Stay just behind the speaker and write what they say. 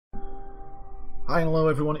Hi and hello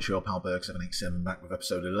everyone, it's your pal Berg787 back with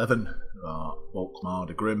episode 11 of our Volkmar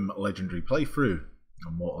the Grim legendary playthrough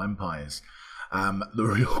on Mortal Empires. The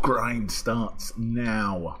real grind starts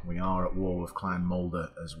now. We are at war with Clan Mulder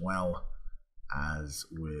as well as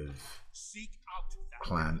with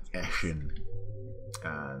Clan Eshin.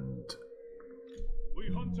 And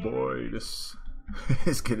boy, this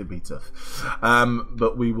is going to be tough.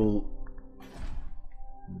 But we will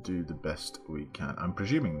do the best we can. I'm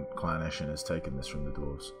presuming Clan Eshin has taken this from the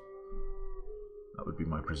dwarves. That would be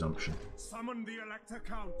my presumption. Summon the Elector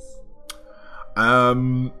Counts.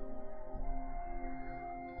 Oh,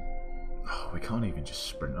 we can't even just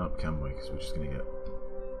sprint up, can we? Because we're just gonna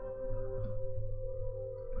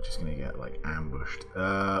get like ambushed.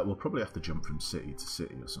 We'll probably have to jump from city to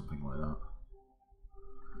city or something like that.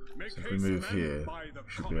 So if we move here, we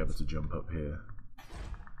should be able to jump up here.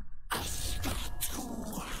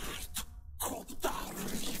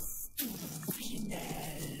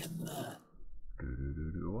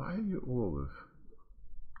 Why are you all with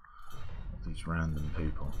these random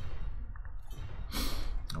people?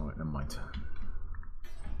 Alright, never mind.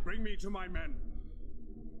 Bring me to my men.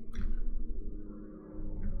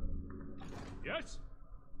 Yes?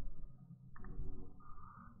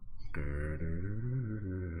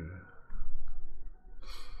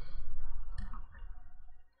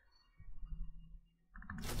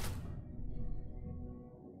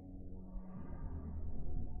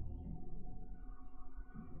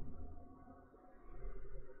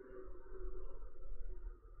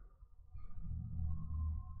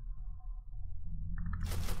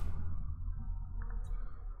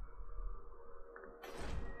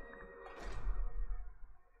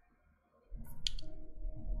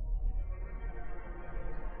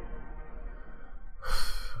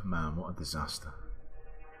 Man, what a disaster.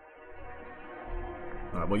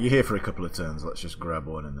 Alright, well, you're here for a couple of turns. Let's just grab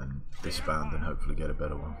one and then disband and hopefully get a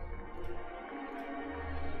better one.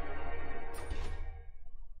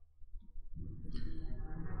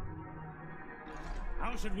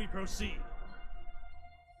 How should we proceed?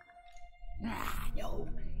 No.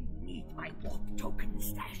 Need my walk token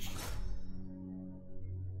stash.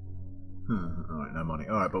 Alright, no money.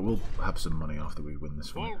 Alright, but we'll have some money after we win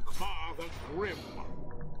this one. Volkmar the Grim.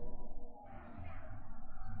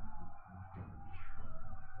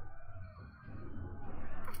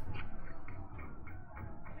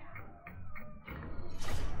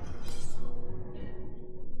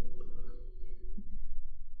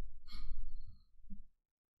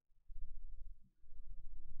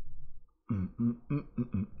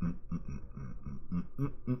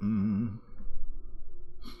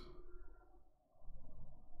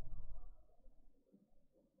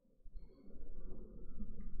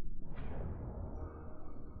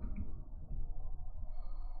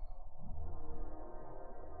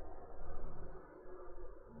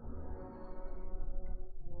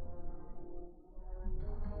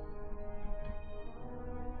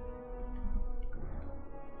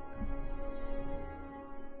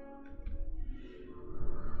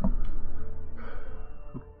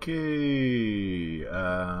 Okay,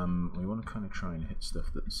 we want to kind of try and hit stuff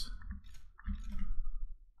that's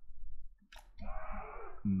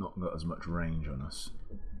not got as much range on us.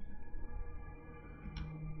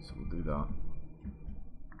 So we'll do that.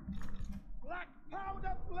 Black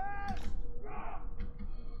powder blast!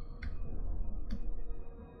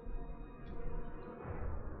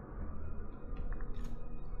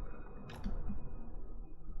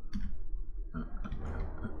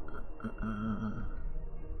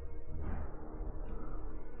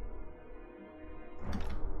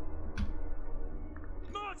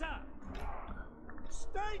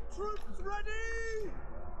 State troops ready!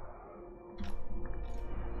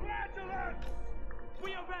 Flagellants!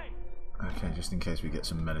 We obey! Okay, just in case we get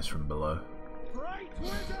some menace from below. Great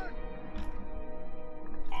wizard!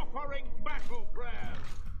 Offering battle prayers!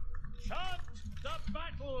 Chant the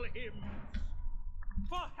battle hymns!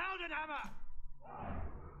 For Heldenhammer!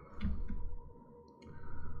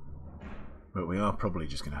 But we are probably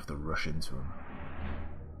just going to have to rush into them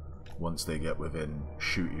once they get within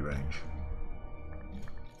shooty range.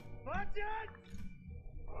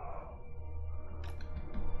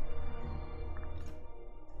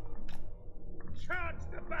 Chant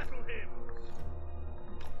the battle hymns!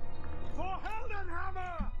 For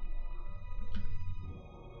Heldenhammer!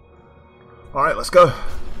 Alright, let's go.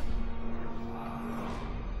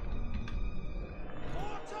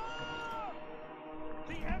 Order!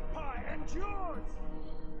 The Empire endures!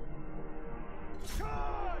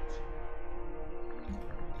 Charge!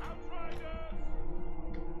 Outriders!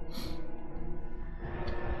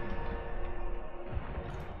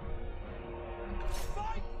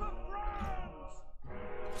 Fight for France!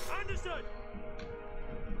 Understood.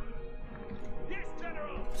 Yes,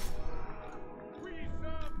 General. We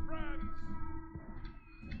serve France.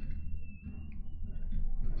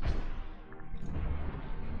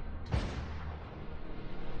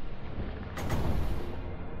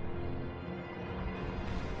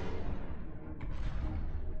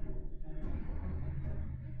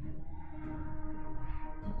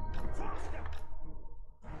 Faster.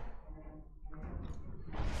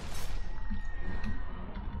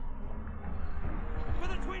 For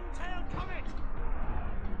the twin-tailed comet!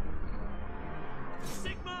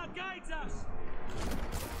 Sigma guides us!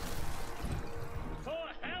 For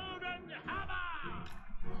Heldenhammer!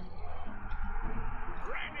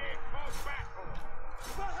 Ready for battle!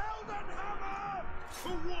 For Heldenhammer!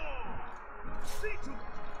 For war! See to it!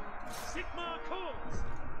 Sigma calls!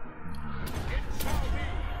 It shall be!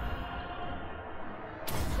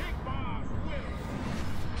 Sigma's will!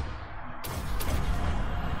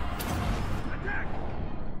 Attack!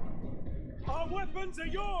 Our weapons are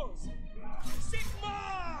yours! Sigma!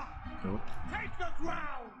 Nope. Take the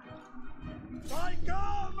ground! By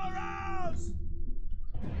God, arouse!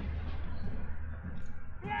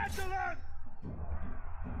 Flagellant!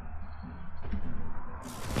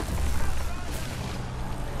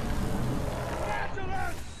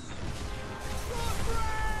 Flagellant!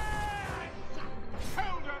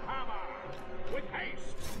 Heldenhammer! With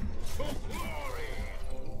haste! To glory!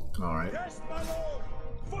 Alright. Yes, my lord!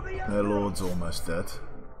 For the Their Emperor! lord's almost dead.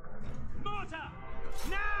 Mortar!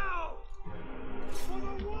 Now! For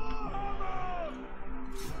the Warhammer!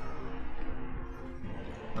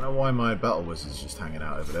 I don't know why my battle wizard's just hanging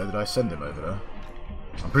out over there. Did I send him over there?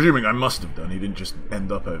 I'm presuming I must have done. He didn't just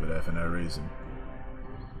end up over there for no reason.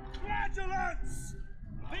 Flagellants!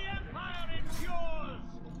 The Empire is yours!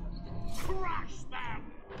 Crush them!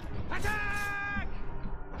 Attack!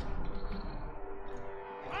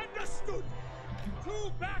 Understood!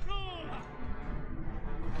 To battle!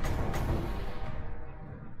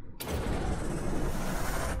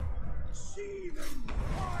 Seething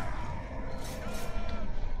fire!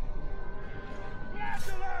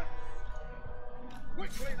 Flagellants!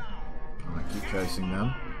 Quickly now! Alright, keep chasing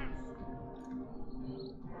them.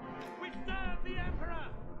 We serve the Emperor!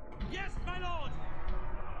 Yes, my lord!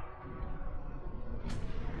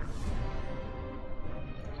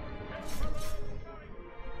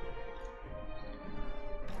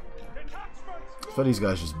 So these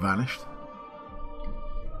guys just vanished.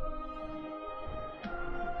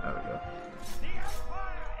 There we go. The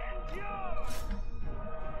Empire endures!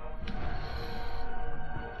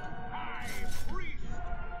 High priest!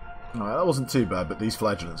 Alright, that wasn't too bad, but these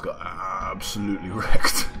flagellants got absolutely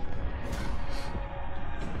wrecked.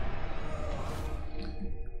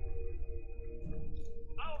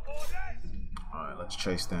 Our orders! Alright, let's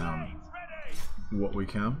chase down Blades ready! what we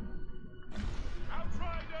can.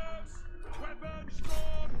 Outriders! Weapons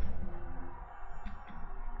drawn!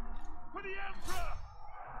 For the Emperor!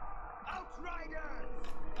 Outriders!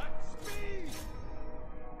 At speed!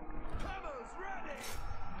 Hammers ready!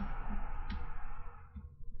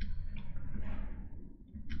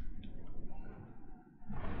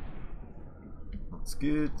 That's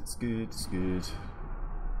good, that's good, that's good.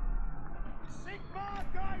 Sigma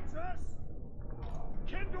guides us!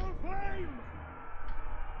 Kindle flame!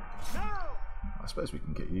 Now! I suppose we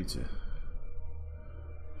can get you to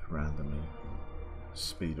randomly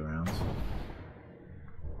speed around.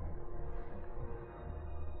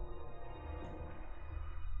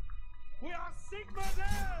 We are Sigma's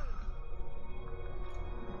heirs!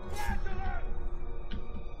 Flagellants!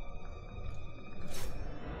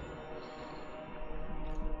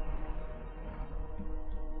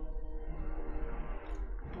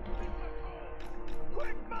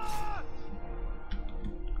 Quick march!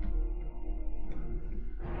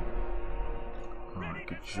 Alright,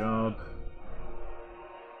 good job.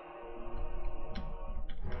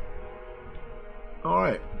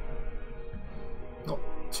 Alright. Not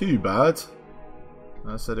too bad.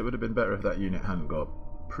 I said it would have been better if that unit hadn't got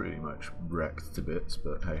pretty much wrecked to bits,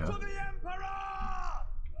 but hey ho. For the Emperor!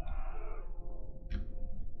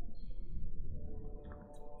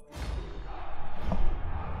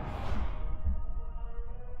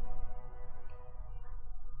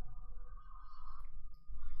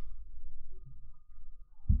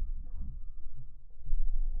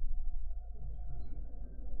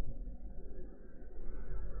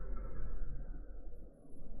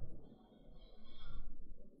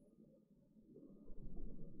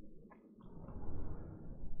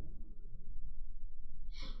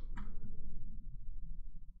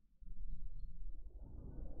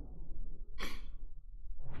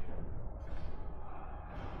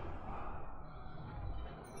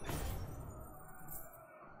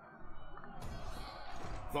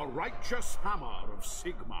 The righteous hammer of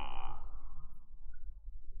Sigmar.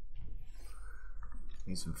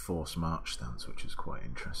 Needs some force march stance, which is quite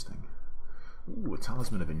interesting. Ooh, a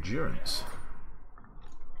talisman of endurance.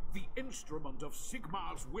 The instrument of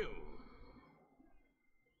Sigmar's will.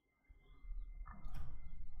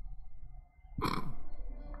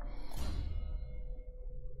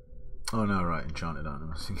 Oh no, right, enchanted item.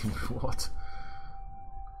 I was thinking, what?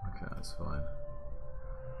 Okay, that's fine.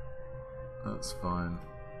 That's fine.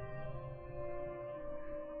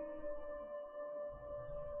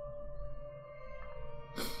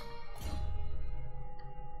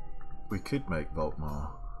 We could make Volkmar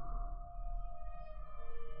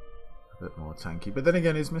a bit more tanky, but then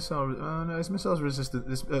again, his missile, no, his missiles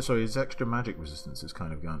resistant. Sorry, his extra magic resistance is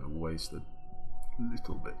kind of going to waste a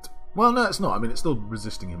little bit. Well, no, it's not. I mean, it's still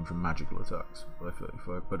resisting him from magical attacks by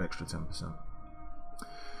 35, but an extra 10%.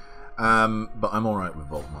 But I'm all right with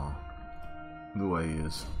Volkmar the way he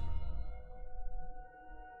is.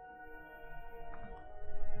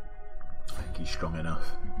 I think he's strong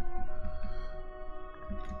enough.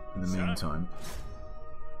 In the meantime,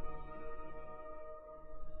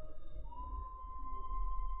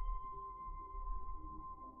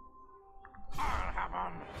 I'll have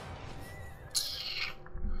 'em.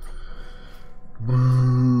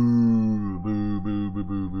 boo, boo, boo, boo,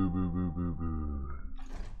 boo, boo, boo, boo, boo, boo.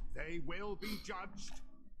 They will be judged.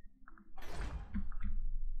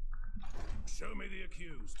 Show me the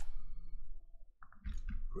accused.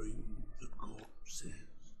 Bring the corpses.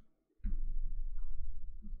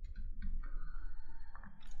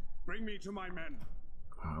 Bring me to my men.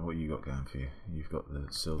 What you got going for you? You've got the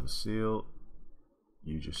silver seal.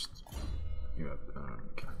 You have.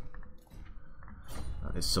 Okay.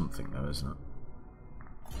 That is something, though, isn't it?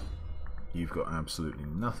 You've got absolutely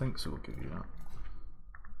nothing, so we'll give you that.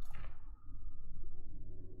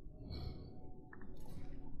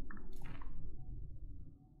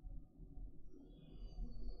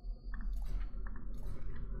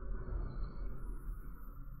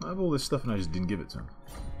 I have all this stuff and I just didn't give it to him.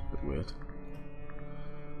 It's a bit weird.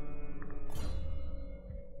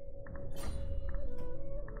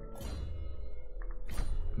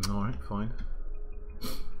 Alright, fine.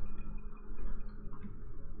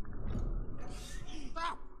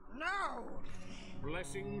 Stop! No!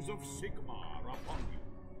 Blessings of Sigmar upon you.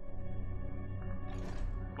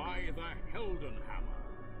 By the Helden Hammer.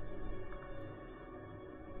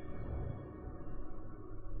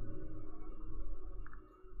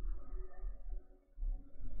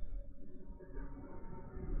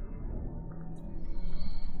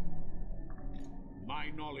 My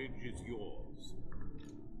knowledge is yours.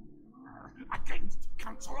 Against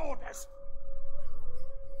council orders.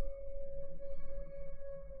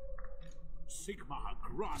 Sigmar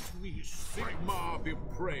grant me strength. Sigmar be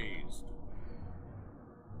praised.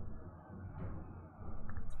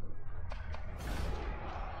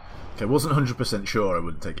 Okay, wasn't 100% sure I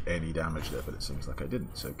wouldn't take any damage there, but it seems like I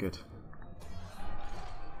didn't, so good.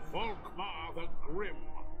 Volkmar the Grim.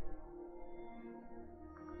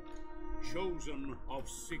 Chosen of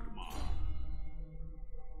Sigmar.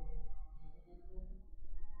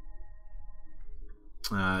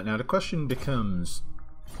 Now the question becomes,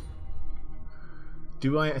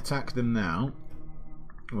 do I attack them now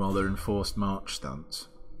while they're in forced march stance?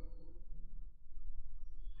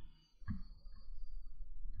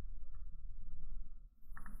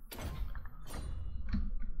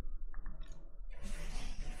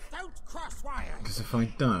 Don't cross wires. Because if I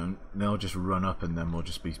don't, they'll just run up and then we'll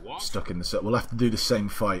just be stuck in the set. We'll have to do the same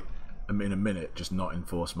fight in a minute, just not in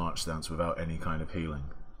forced march stance without any kind of healing.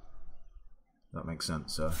 That makes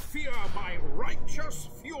sense, so Fear my righteous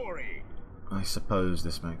fury. I suppose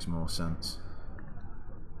this makes more sense.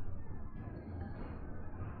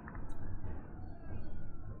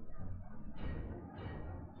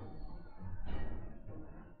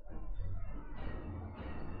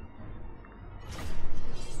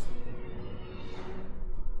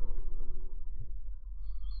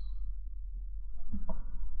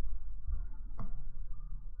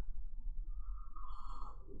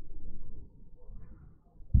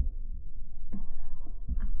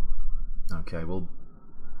 Okay, we'll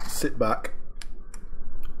sit back.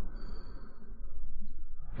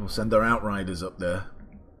 We'll send our outriders up there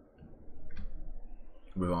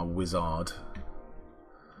with our wizard.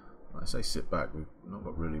 When I say sit back, we've not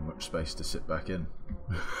got really much space to sit back in.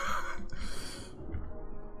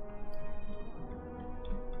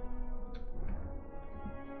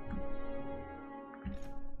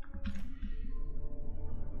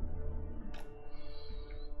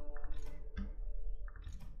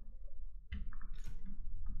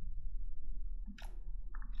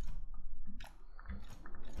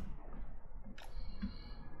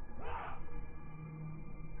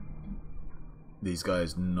 these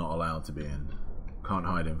guys not allowed to be in. Can't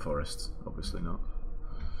hide in forests, obviously not.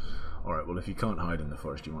 Alright, well if you can't hide in the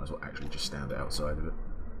forest, you might as well actually just stand outside of it.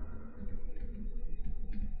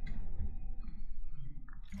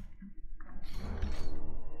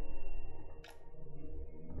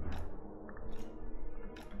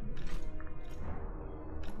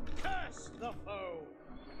 Curse the foe!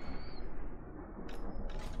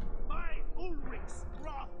 By Ulrich's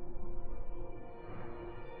wrath!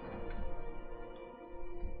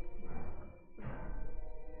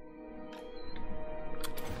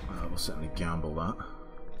 We'll certainly gamble that.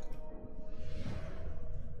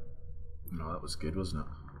 No, that was good, wasn't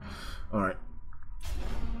it? Alright.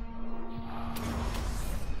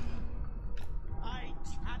 I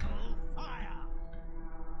channel fire!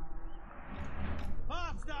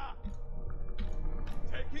 Faster!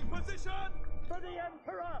 Taking position! For the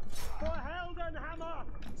Emperor! For Heldenhammer!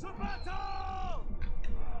 To battle!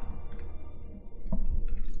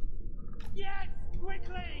 Yes!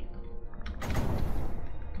 Quickly!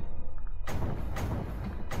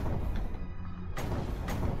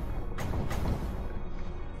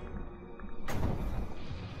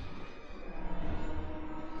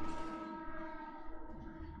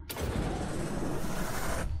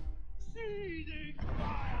 Seething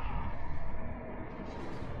fire!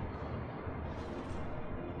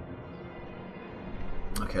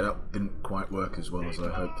 Okay, that didn't quite work as well as I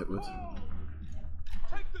hoped it would.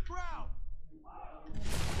 Take the ground!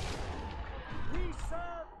 We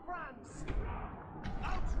serve France!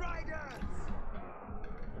 Outriders!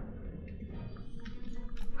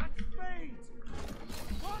 At spades!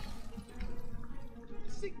 What?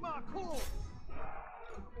 Sigma calls!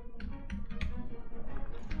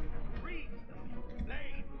 Read!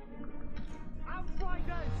 Blade!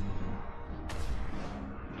 Outriders!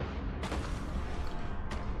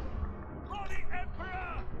 For the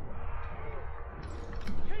Emperor!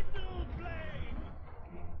 Kindle flame!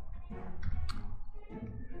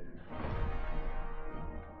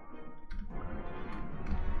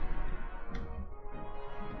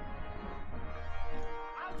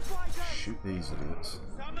 Outriders! Shoot these idiots.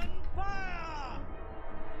 Summon fire! I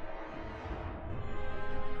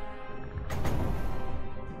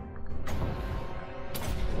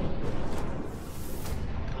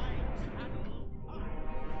channel fire!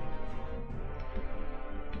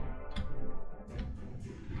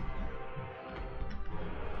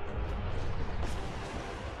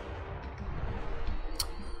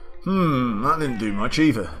 That didn't do much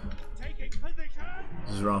either. Taking position!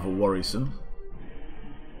 This is rather worrisome.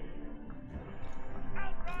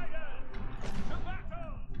 Outriders! To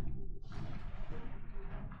battle!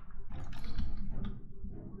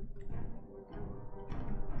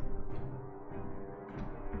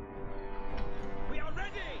 We are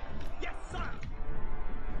ready! Yes, sir!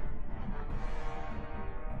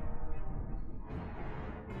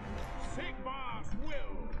 Sigmar's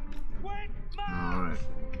will. Quick Alright. march!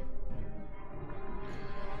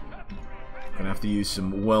 Gonna have to use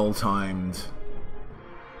some well-timed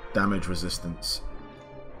damage resistance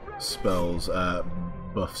spells,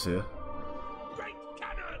 buffs here. Great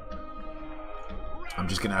cannon! I'm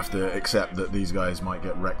just gonna have to accept that these guys might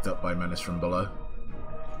get wrecked up by menace from below.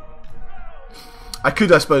 I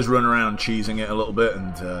could, I suppose, run around cheesing it a little bit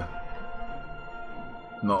and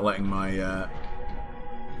not letting my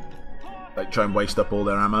like try and waste up all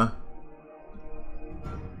their ammo.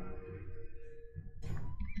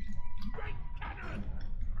 Great cannon!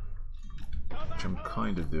 Which I'm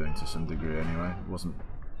kind of doing to some degree anyway. It wasn't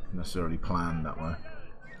necessarily planned that way.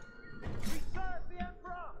 We serve the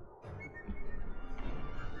Emperor!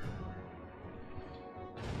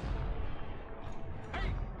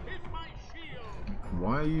 Hey, here's my shield.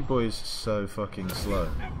 Why are you boys so fucking slow?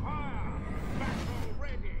 Empire, battle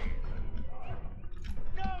ready.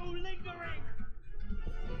 No lingering!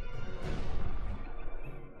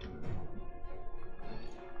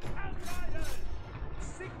 Outriders!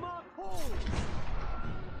 Sigma calls!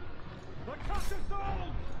 The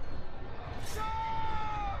Cuttersoul!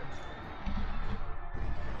 Charge!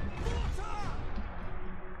 Water!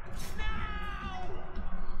 Now!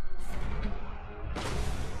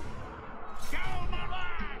 Down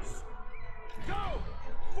alas! Go!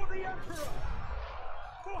 For the Emperor!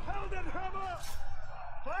 For Heldenhammer!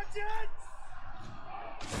 Legends!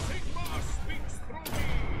 Sigmar speaks through me.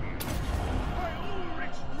 By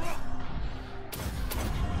Ulrich's wrath!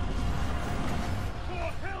 For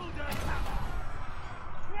Heldenhammer!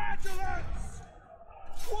 Flagellants!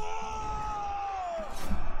 War!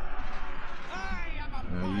 I am a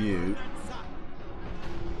Now you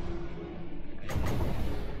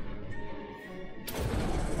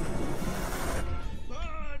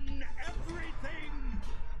Burn everything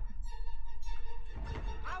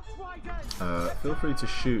Feel free to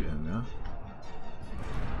shoot him, yeah?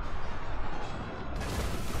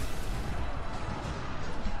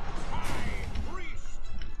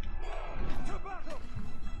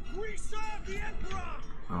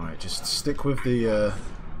 Alright, just stick with the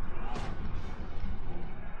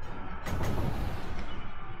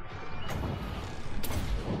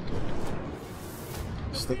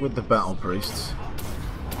battle priests.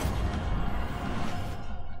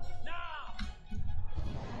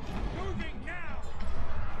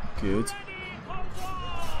 Good.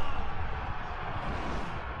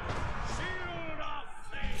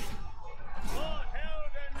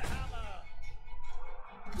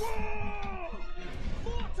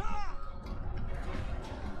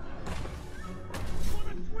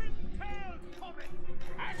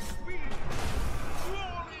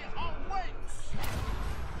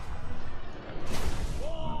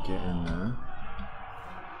 Get in there.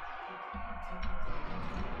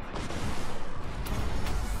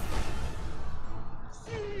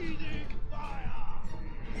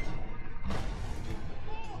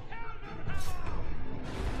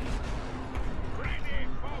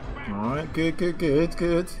 Alright, good.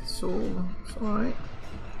 It's alright.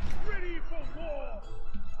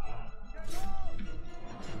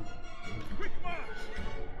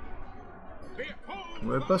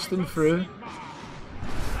 We're busting through.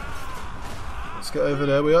 Let's get over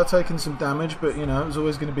there. We are taking some damage, but you know, it was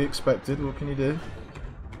always going to be expected. What can you do?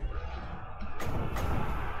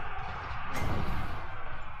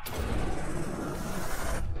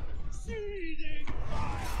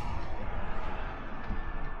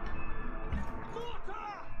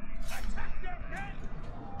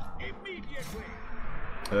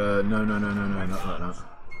 No, not like that.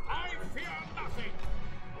 I fear nothing.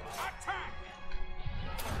 Attack!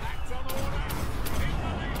 That's an order in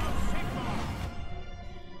the name of Sigma.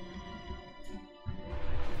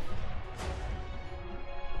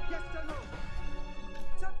 Yes, General.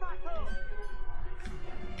 To battle.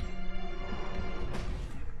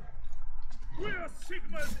 We're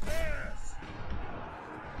Sigma's heirs.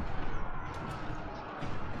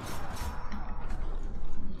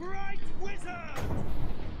 Bright wizard.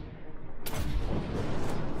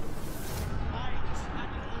 Light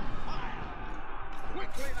and fire.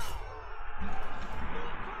 Quickly now.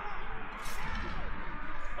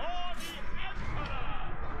 For the Emperor.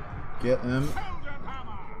 Get them. Golden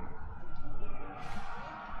hammer.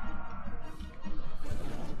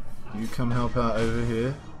 You come help out over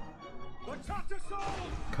here. Attack the soul.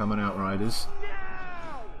 Coming out, riders.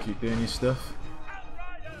 Now. Keep doing your stuff.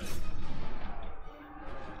 Outriders.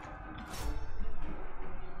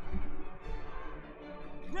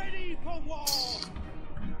 Ready for war.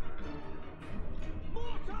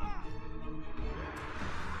 Mortar.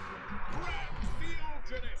 Grant the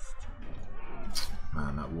Alchemist.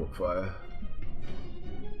 Man, that warp fire.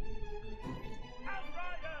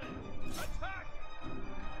 Outriders. Attack.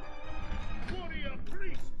 Warrior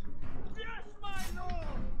priest. Yes, my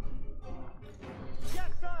lord. Yes,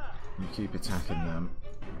 sir. You keep attacking them.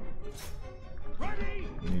 Ready.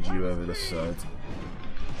 Need you over this side.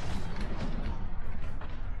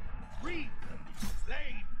 Read.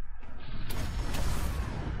 Slain.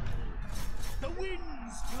 The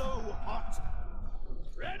winds blow hot.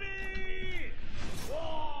 Ready.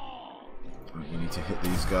 War. Right, you need to hit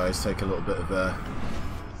these guys. Take a little bit of Sigma.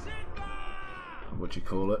 what do you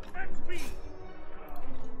call it? XP.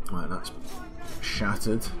 Right, that's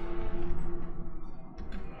shattered.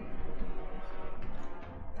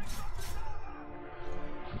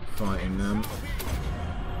 Fighting them.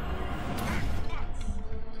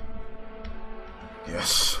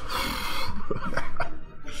 Yes.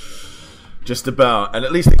 Just about. And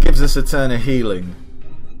at least it gives us a turn of healing.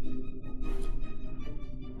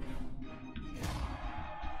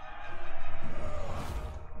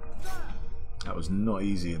 That was not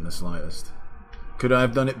easy in the slightest. Could I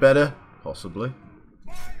have done it better? Possibly.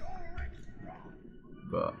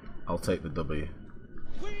 But I'll take the W.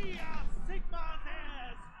 We are Sigma's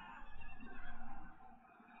heirs.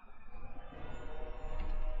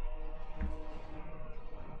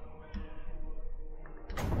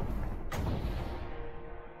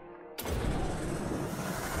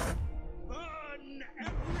 Burn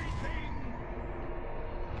everything.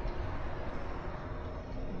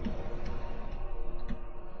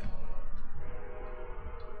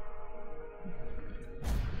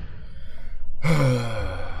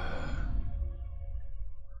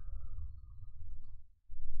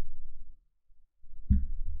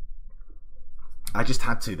 I just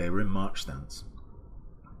had to. They were in march stance,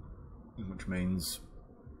 which means,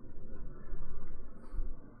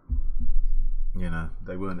 you know,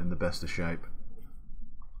 they weren't in the best of shape.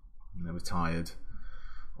 were tired.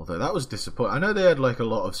 Although that was disappointing. I know they had like a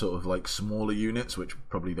lot of sort of like smaller units which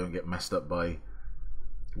probably don't get messed up by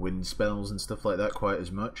wind spells and stuff like that quite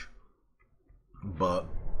as much. But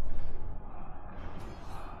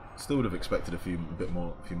still would have expected a few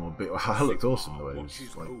more. That looked awesome the way it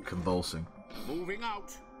was like convulsing. Moving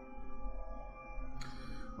out.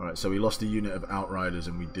 Alright, so we lost a unit of Outriders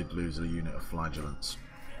and we did lose a unit of Flagellants.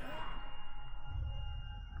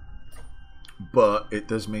 But it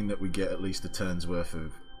does mean that we get at least a turn's worth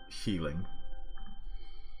of healing.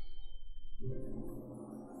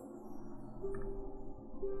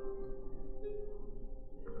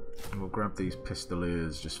 And we'll grab these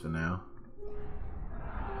Pistoliers just for now.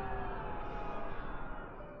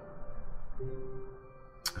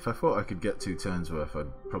 If I thought I could get 2 turns worth,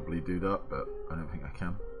 I'd probably do that, but I don't think I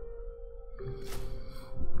can.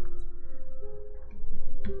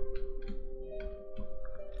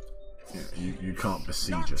 Yeah, you can't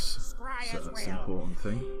besiege us, so that's the important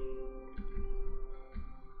thing.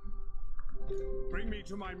 Bring me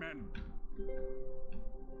to my men.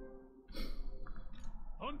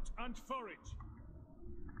 Hunt and forage.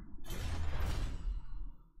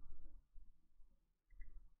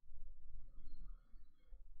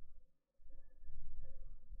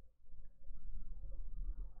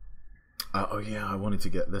 Oh yeah, I wanted to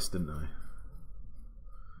get this, didn't I?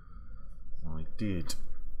 I did.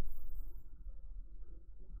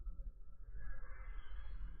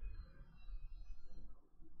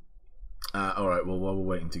 Alright, well while we're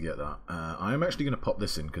waiting to get that, I am actually going to pop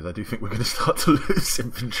this in because I do think we're going to start to lose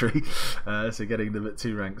infantry. So getting them at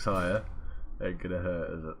 2 ranks higher ain't going to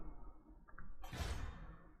hurt, is it?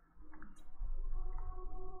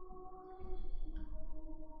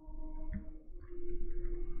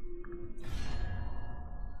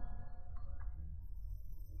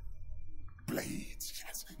 Blades,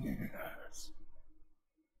 yes, yes.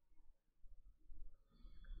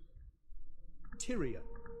 Tyrion.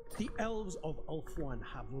 The elves of Ulthuan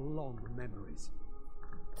have long memories.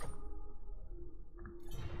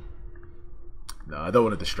 No, I don't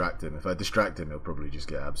want to distract him. If I distract him, he'll probably just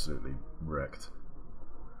get absolutely wrecked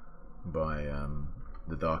by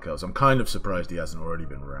the Dark Elves. I'm kind of surprised he hasn't already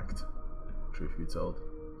been wrecked, truth be told.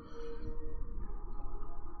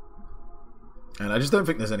 And I just don't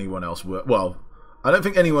think there's anyone else. Well, I don't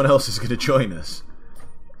think anyone else is going to join us.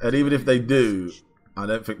 And even if they do, I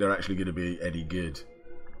don't think they're actually going to be any good.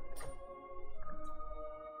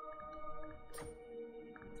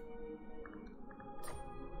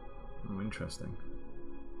 Oh, interesting.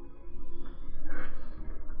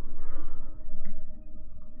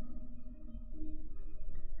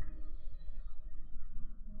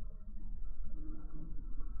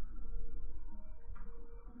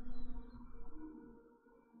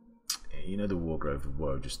 Yeah, you know the Wargrove of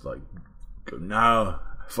Woe just like go, no,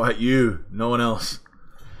 fight you, no one else.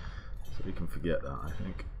 So we can forget that, I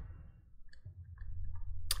think.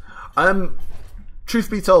 Truth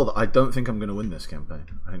be told, I don't think I'm going to win this campaign.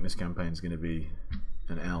 I think this campaign is going to be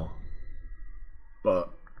an L.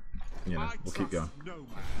 But, you know, we'll keep going. No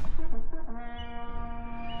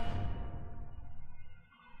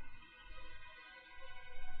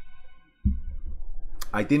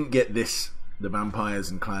I didn't get this, the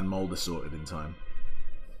vampires and Clan Moulder sorted in time.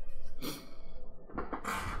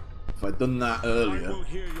 If I'd done that earlier, I will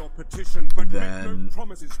hear your petition, but then, make no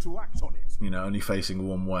promises to act on it. You know, only facing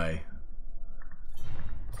one way.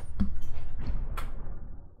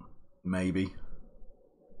 Maybe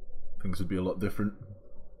things would be a lot different,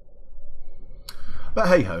 but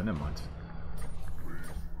hey ho, never mind.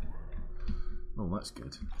 Oh, that's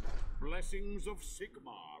good. Blessings of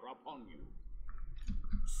Sigmar upon you.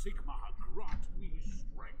 Sigmar, grant me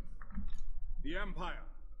strength. The Empire.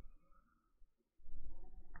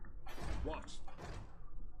 What?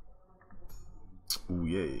 Ooh,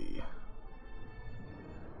 yay.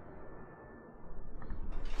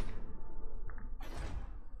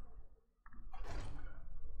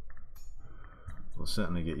 We'll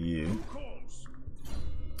certainly get you. Who calls?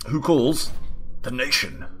 Who calls? The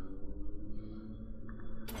nation.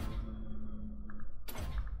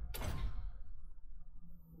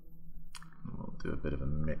 We'll do a bit of a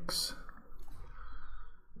mix.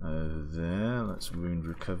 Over there, let's wound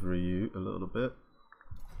recovery you a little bit.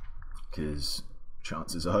 Because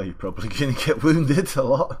chances are you're probably going to get wounded a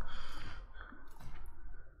lot.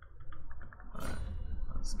 Right,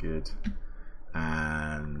 that's good.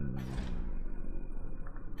 And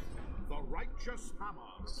The righteous hammer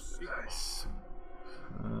of Sigmar. nice.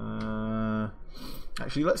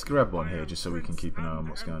 Actually, let's grab one here just so we can keep an eye on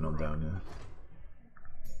what's going on down here.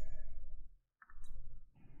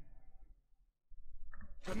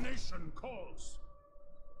 The nation calls.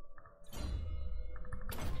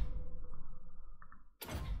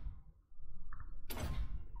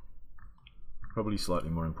 Probably slightly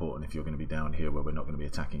more important if you're going to be down here where we're not going to be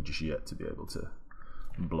attacking just yet to be able to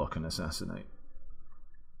block and assassinate.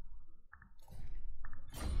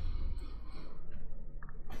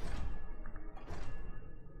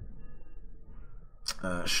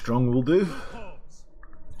 Strong will do.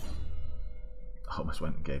 I almost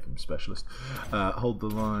went and gave him specialist. Hold the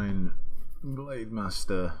line, Blade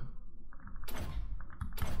Master.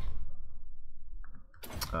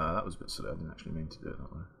 That was a bit silly. I didn't actually mean to do it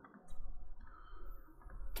that way.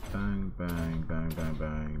 Bang, bang, bang, bang,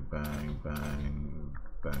 bang, bang, bang,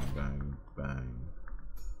 bang, bang, bang.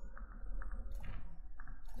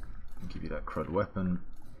 Give you that crud weapon.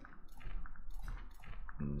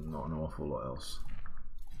 Not an awful lot else.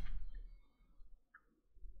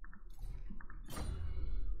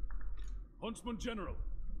 Huntsman General,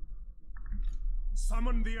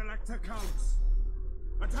 summon the Elector Counts.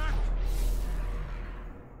 Attack!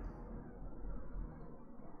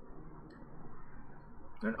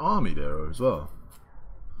 An army there as well.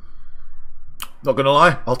 Not gonna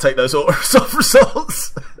lie, I'll take those auto-resolve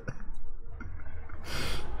results.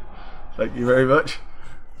 Thank you very much.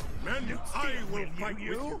 Men, I will fight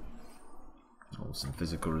you. Oh, some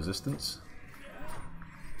physical resistance.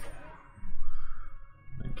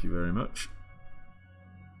 Thank you very much.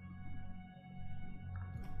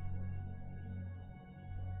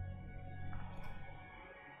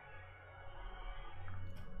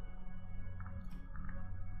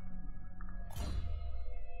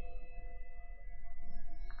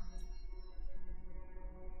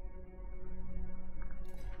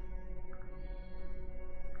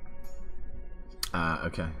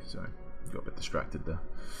 Okay, sorry, got a bit distracted there.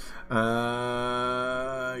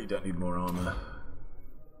 You don't need more armor.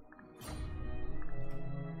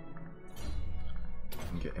 You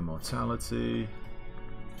can get immortality.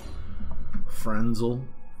 Franzel.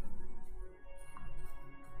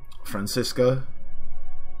 Francisco.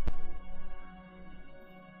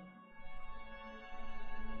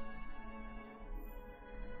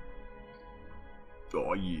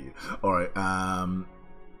 Oh yeah. Alright,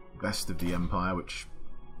 Best of the Empire, which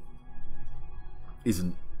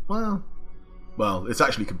isn't well, it's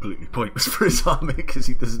actually completely pointless for his army because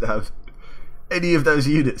he doesn't have any of those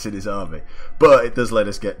units in his army. But it does let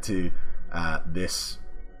us get to this,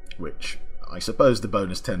 which I suppose the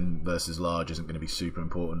bonus 10 versus large isn't going to be super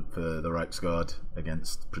important for the Reiksguard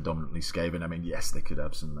against predominantly Skaven. I mean, yes, they could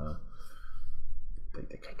have some,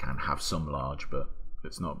 they can have some large, but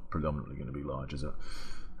it's not predominantly going to be large, is it?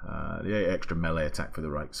 The extra melee attack for the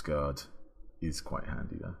Reiksguard is quite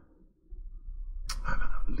handy though. I don't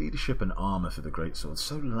know, leadership and armor for the greatsword,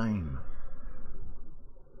 so lame.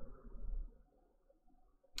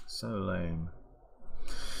 So lame.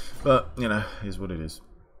 But, you know, is what it is.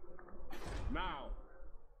 Now.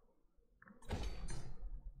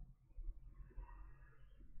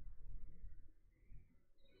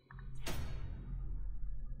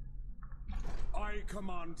 I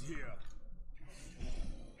command here.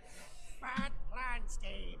 Bad plan,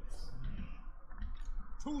 Steve.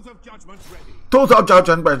 Tools of Judgment ready. Tools of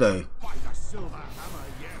Judgment ready. By the silver hammer,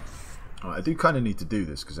 yes. Alright, I do kind of need to do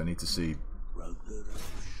this because I need to see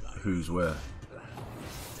who's where.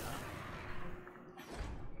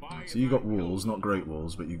 So you got walls, not great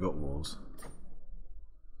walls, but you got walls.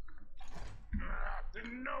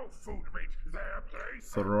 No food meat there, please.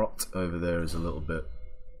 Throt over there is a little bit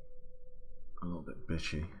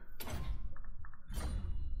bitchy.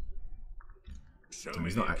 And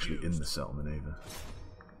he's not actually in the settlement either.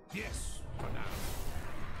 Yes, for now.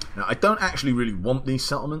 Now I don't actually really want these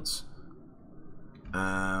settlements.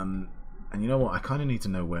 And you know what? I kind of need to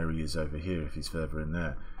know where he is over here if he's further in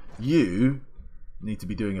there. You need to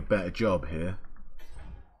be doing a better job here.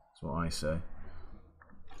 That's what I say.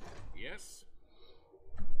 Yes.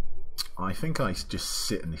 I think I just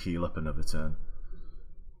sit and heal up another turn.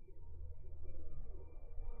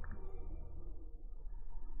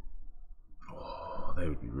 Oh, they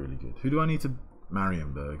would be really good. Who do I need to...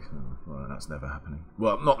 Marienburg. Oh, well, that's never happening.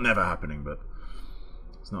 Well, not never happening, but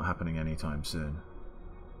it's not happening anytime soon.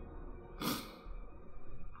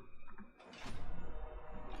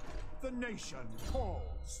 The nation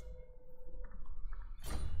calls.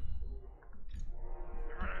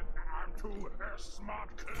 I'm too smart,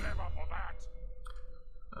 clever for that.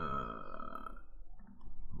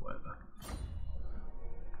 Whatever.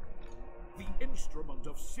 The instrument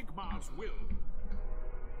of Sigmar's will.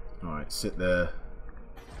 Alright, sit there.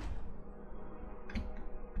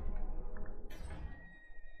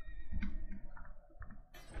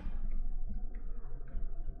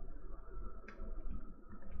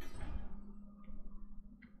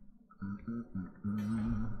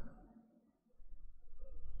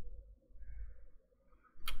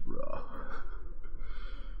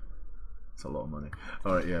 That's a lot of money.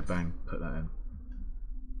 Alright, yeah, bang, put that in.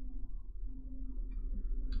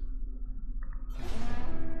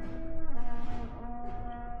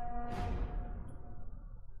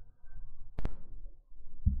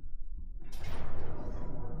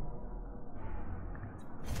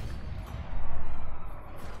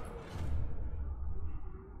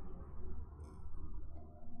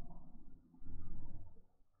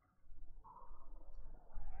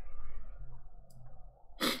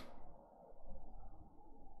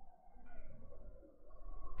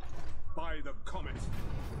 By the comet.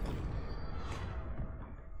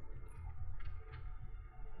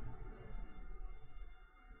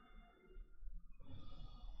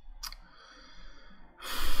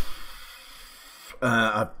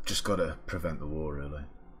 I've just got to prevent the war, really.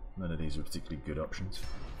 None of these are particularly good options.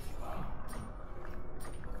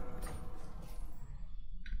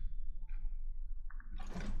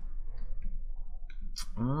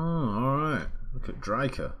 Oh, alright. Look at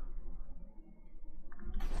Draker.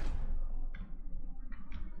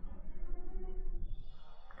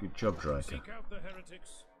 Good job, Draker. Seek out the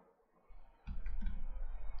heretics.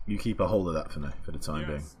 You keep a hold of that for me, for the time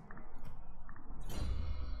Yes.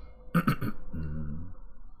 being.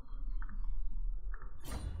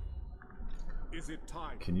 Is it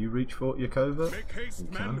time? Can you reach Fort Yakova? Make haste, You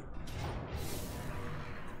men. can.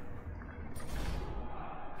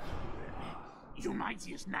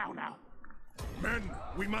 Unite now. Men,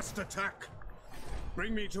 we must attack.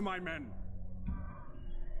 Bring me to my men.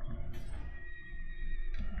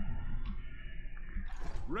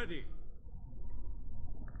 Ready.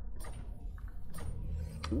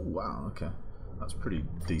 Ooh, wow, okay. That's pretty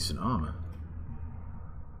decent armor.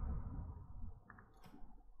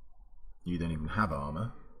 You don't even have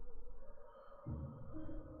armor.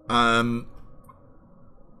 I'd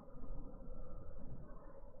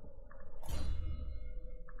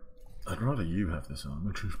rather you have this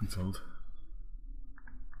armor, truth be told.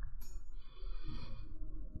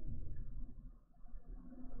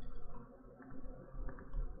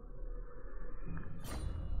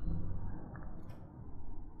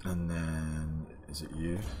 And then, is it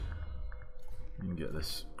you? You can get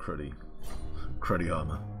this cruddy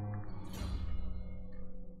armor.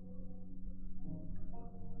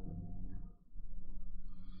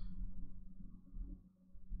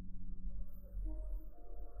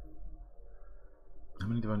 How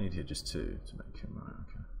many do I need here? Just 2 to make him right.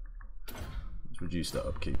 Okay. Let's reduce that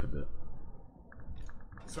upkeep a bit.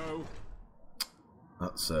 So,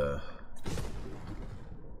 That's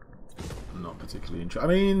not particularly interesting.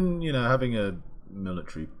 I mean, you know, having a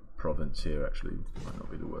military province here actually might not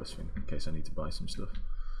be the worst thing in case I need to buy some stuff.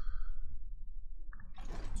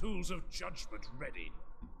 tools of judgment ready.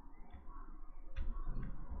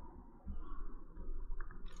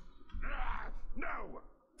 No!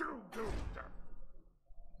 Do.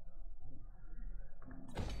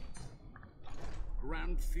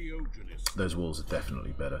 Grand Theogenes. Those walls are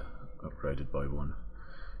definitely better, upgraded by 1.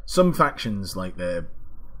 Some factions, like their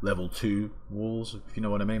level 2 walls, if you know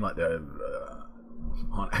what I mean, like they're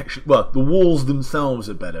aren't actually, well, the walls themselves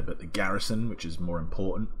are better, but the garrison, which is more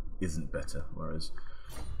important, isn't better. Whereas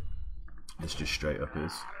this just straight up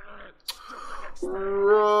is.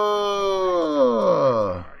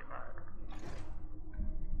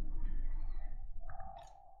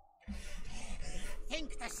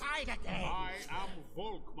 Think the side again. I am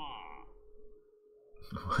Volkmar.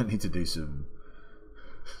 I need to do some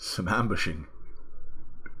ambushing.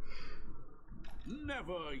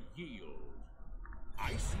 Never yield.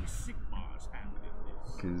 I see Sigmar's hand in this.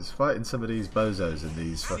 Because fighting some of these bozos in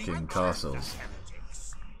these fucking castles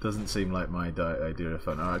doesn't seem like my idea of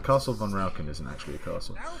fun. Alright, Castle von Reikland isn't actually a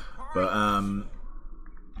castle. But,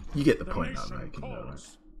 you get the point I'm making, though,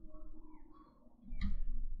 right?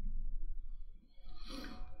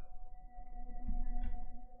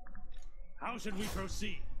 How should we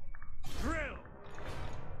proceed? Drill!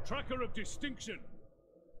 Tracker of distinction.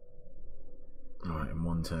 Alright, in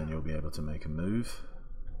 1 turn you'll be able to make a move.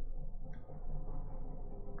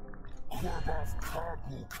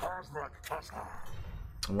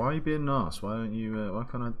 Why are you being nice? Why don't you? Why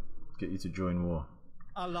can't I get you to join war?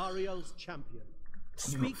 Alariel's champion.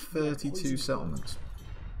 You've got Speak 32 settlements.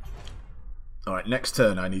 Alright, next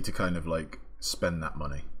turn I need to kind of like spend that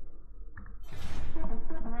money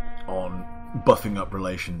on buffing up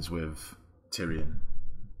relations with Tyrion.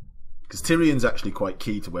 Because Tyrion's actually quite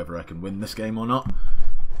key to whether I can win this game or not.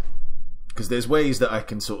 Because there's ways that I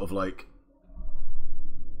can sort of like...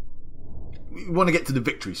 You want to get to the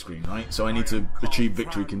victory screen, right? So I need to achieve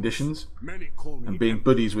victory conditions. And being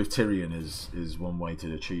buddies with Tyrion is one way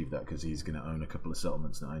to achieve that, because he's going to own a couple of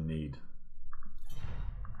settlements that I need.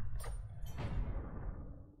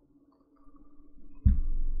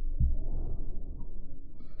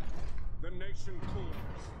 nation calls.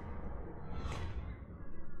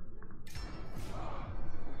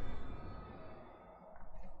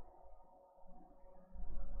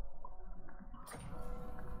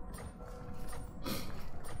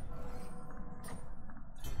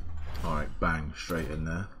 Alright, bang, straight in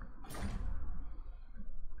there.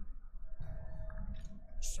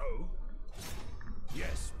 So?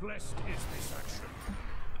 Yes, blessed is this action.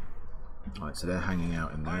 Alright, so they're hanging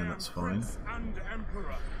out in there, that's fine. Prince and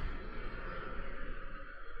Emperor.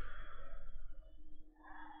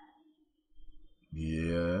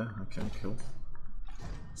 Yeah, okay, cool.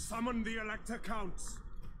 Summon the Elector Counts.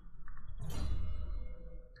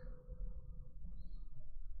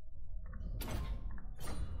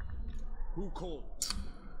 Who calls?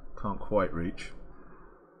 Can't quite reach.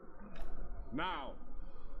 Now.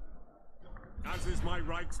 As is my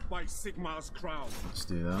right by Sigmar's crown. Let's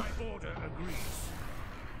do that. My order agrees.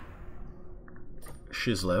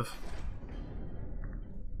 Shizlev.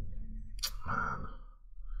 Man.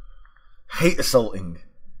 Hate assaulting.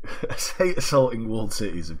 Hate assaulting walled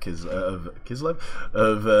cities of Kislev?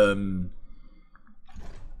 Of,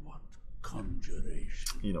 What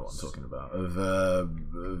conjuration? you know what I'm talking about. Of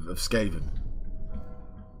Skaven.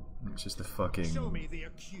 It's just a fucking Show me the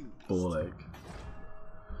accused. ball ache.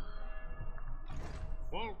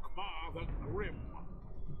 Volkmar the Grim.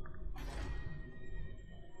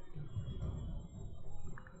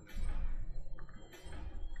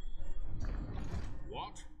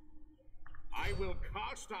 What? I will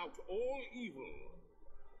cast out all evil.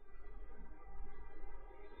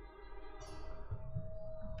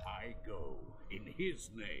 I go in his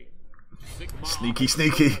name. Sigmar Sneaky, has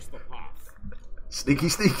sneaky. shown us the path. Sneaky,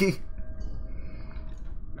 sneaky.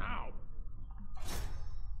 Now.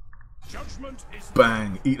 Judgment is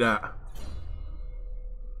Bang, eat that.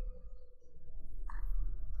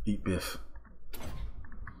 Eat Biff.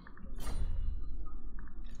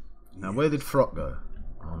 Now, where did Frot go?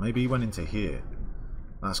 Oh, maybe he went into here.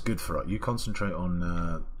 That's good, Frot. You concentrate on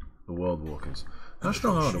the World Walkers. How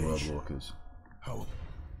strong are the World Walkers? How?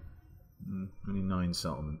 Only 9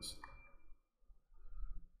 settlements.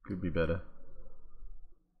 Could be better.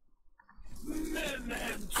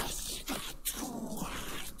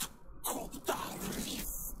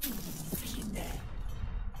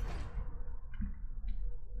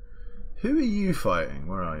 Who are you fighting?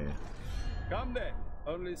 Where are you? Come then.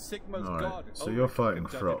 Only Sigma's Alright, god. so Ulrich you're fighting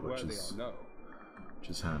can judge Frot, it which worthy is- or no.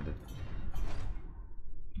 Just handy.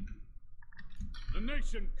 the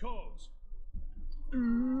nation calls.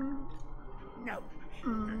 No.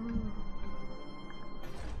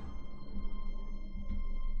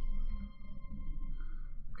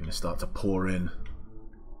 Gonna start to pour in.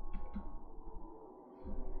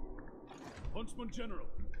 Huntsman General.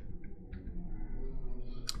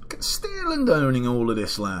 Steerland owning all of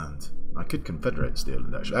this land. I could confederate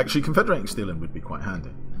Steerland, actually. Actually, confederating Steerland would be quite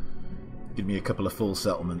handy. Give me a couple of full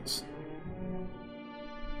settlements.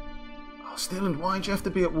 Oh, Steerland, why'd you have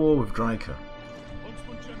to be at war with Draker?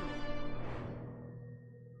 Huntsman General.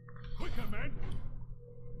 Quicker, men.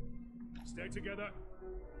 Stay together.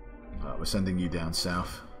 We're sending you down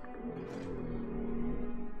south.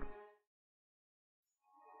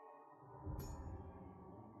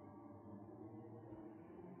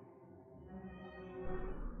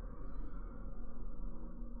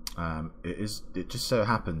 It just so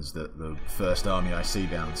happens that the first army I see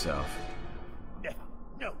down south Never.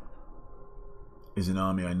 No. is an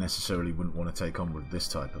army I necessarily wouldn't want to take on with this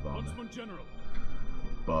type of army. Huntsman General.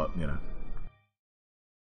 But, you know.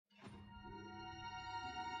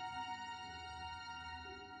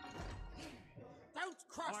 Don't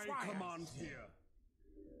cross I fire. command here.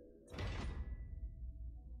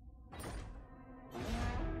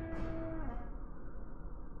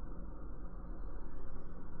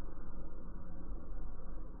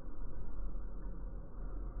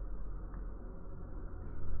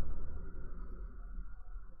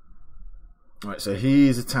 Right, so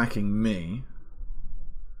he's attacking me.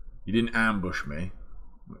 He didn't ambush me,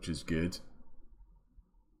 which is good.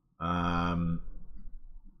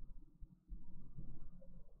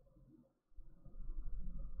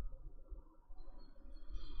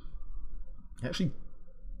 He actually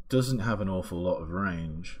doesn't have an awful lot of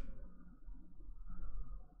range.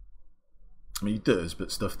 I mean, he does,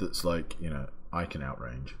 but stuff that's like, you know, I can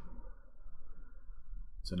outrange.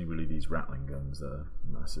 It's only really these rattling guns that are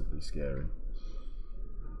massively scary.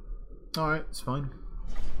 Alright, it's fine.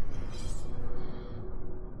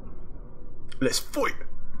 Let's fight!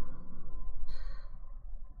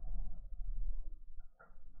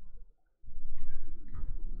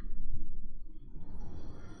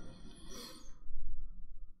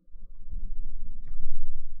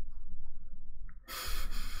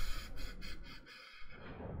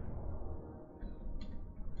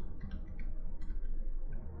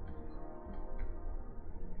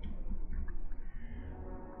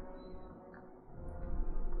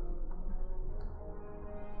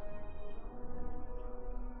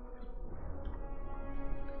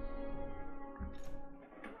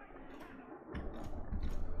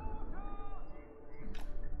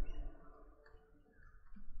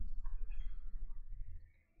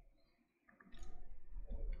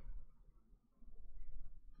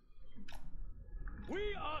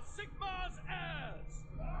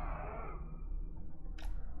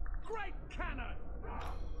 Great cannon!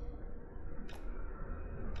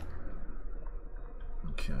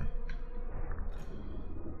 Okay.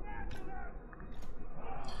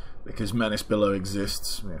 Because Menace Below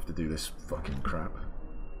exists, we have to do this fucking crap.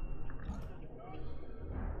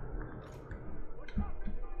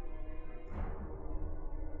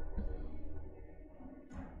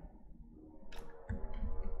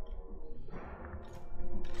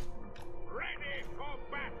 Ready for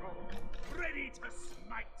battle! Ready to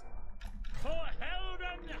smite! For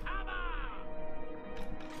Heldenhammer!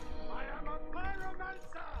 I am a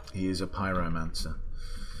pyromancer! He is a pyromancer.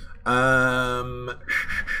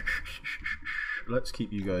 Let's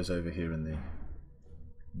keep you guys over here in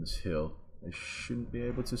this hill. They shouldn't be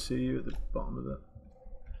able to see you at the bottom of it.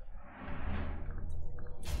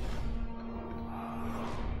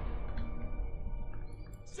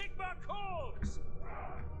 Sigma calls!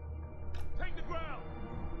 Take the ground!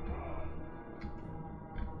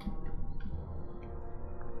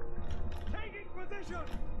 Taking position!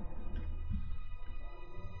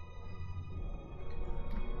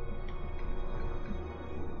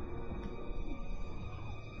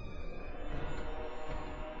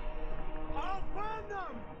 I'll burn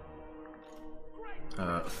them! Great!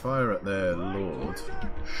 Fire at their lord,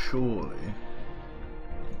 surely.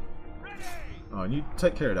 Ready! Oh, and you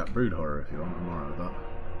take care of that brood horror if you want. I'm alright with that.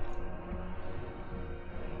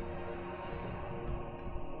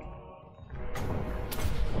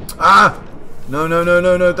 Ah! No, no, no,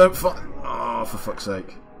 no, no, don't fight! Oh, for fuck's sake.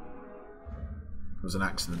 It was an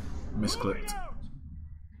accident. Misclicked. Moving out!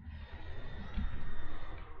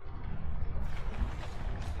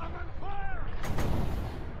 I'm on fire!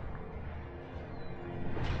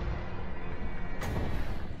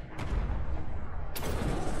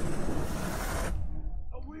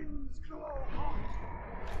 The winds glow hot!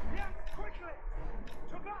 Yes, quickly!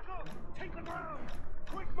 To battle! Take the ground!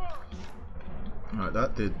 Quick march! Right,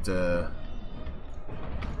 that did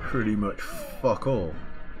pretty much fuck all.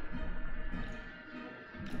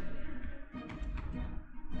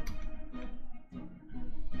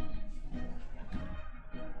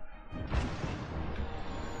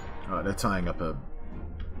 Right, they're tying up a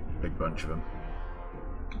big bunch of them.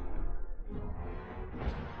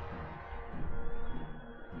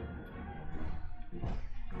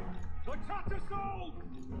 The Tattersoul!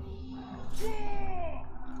 War!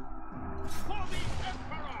 For the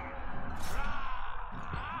Emperor!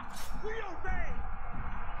 We obey!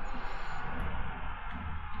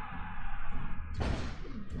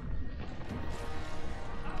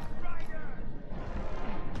 Outrider!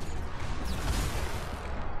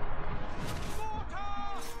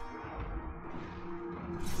 Mortar!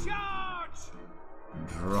 Charge!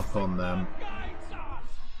 Drop on them. Guides us!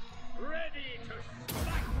 Ready to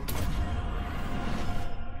strike!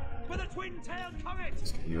 With a twin-tailed comet!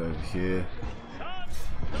 Let's get you over here. Charge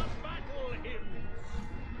the battle hymns!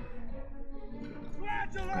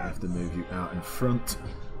 I have to move you out in front.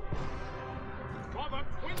 For the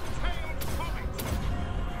twin-tailed comet!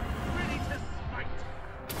 Ready to smite!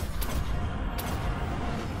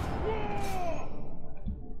 War!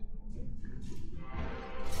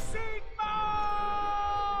 Sigma!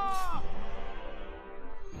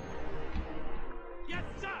 Yes,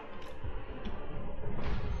 sir!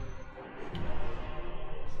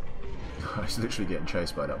 I was literally getting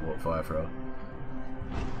chased by that warp fire thrower.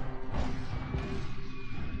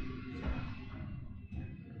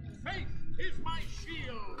 Faith is my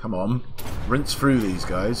shield! Come on, rinse through these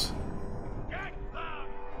guys. Get them!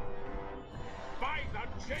 By the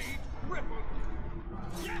jade ripple!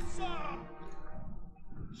 Yes, sir!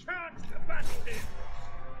 Charge the bastards!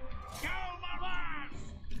 Galmaras!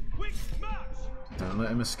 Quick march! Don't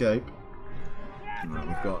let him escape. Right,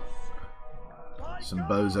 we've got some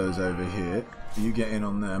bozos over here. You get in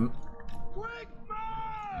on them. Quick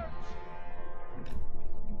march!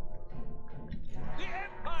 The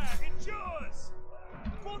Empire endures!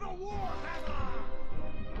 For the Warhammer!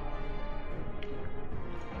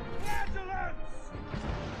 Vigilance!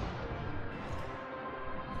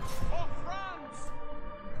 For France!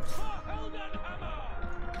 For Heldenhammer!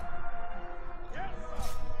 Yes, sir!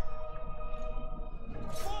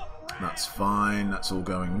 For France! That's fine. That's all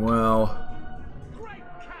going well. Great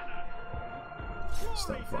cannon!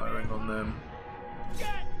 Start firing on them.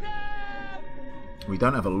 Get them! We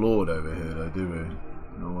don't have a lord over here, though, do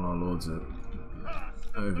we? No, all our lords are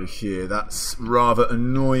over here. That's rather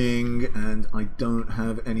annoying, and I don't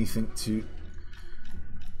have anything to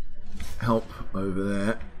help over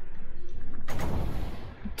there.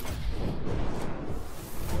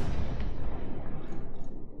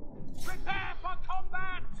 Prepare for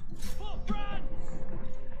combat! For France!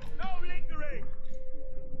 No lingering!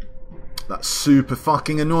 That's super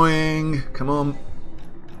fucking annoying. Come on.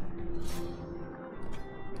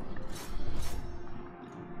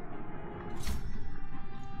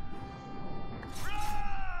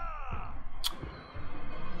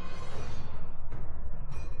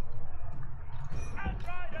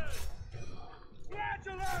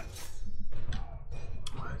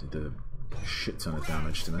 I did a shit ton of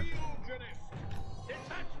damage to me.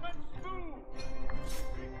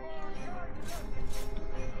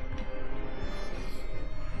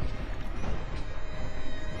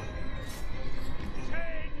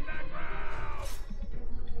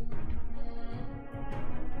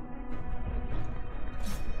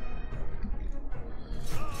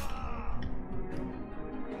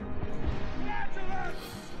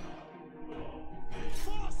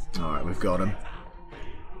 Alright, we've got him.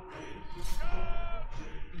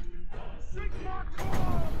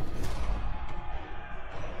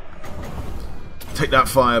 Take that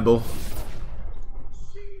fireball.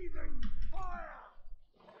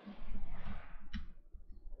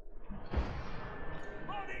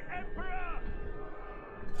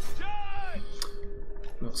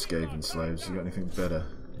 Not Skaven slaves, you got anything better?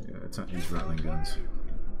 Yeah, attack these rattling guns.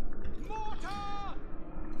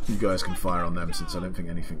 You guys can fire on them since I don't think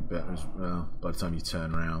anything better as well. By the time you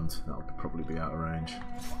turn around, that'll probably be out of range.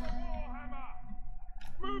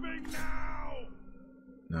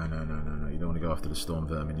 No, no, no, no, no. You don't want to go after the storm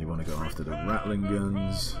vermin, you want to go after the rattling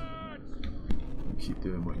guns. Keep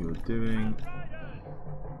doing what you're doing.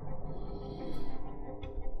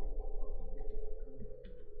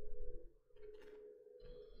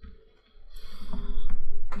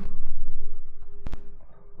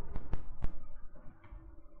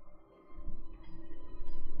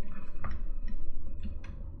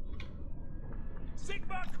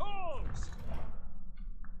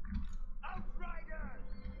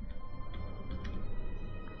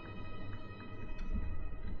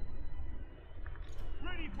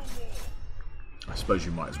 I suppose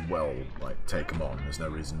you might as well, like, take them on. There's no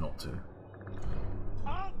reason not to.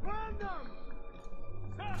 I'll burn them!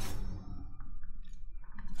 Sir!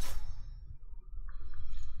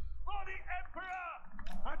 For the Emperor!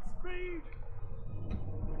 At speed!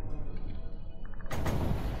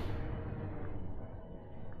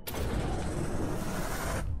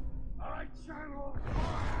 I channel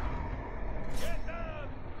fire! Get them!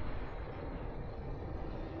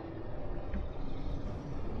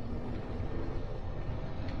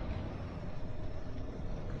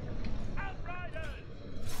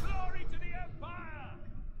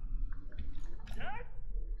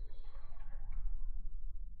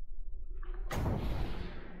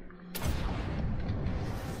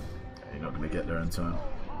 Get there in time.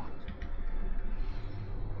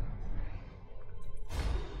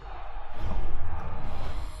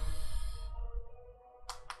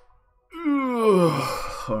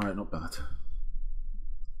 Alright, not bad.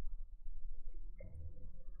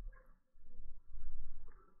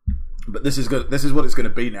 But this is good. This is what it's going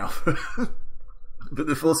to be now. But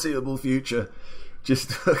the foreseeable future,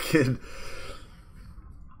 just fucking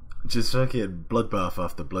bloodbath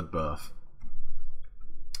after bloodbath.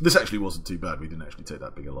 This actually wasn't too bad. We didn't actually take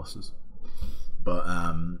that bigger losses, but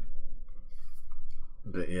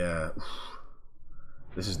yeah,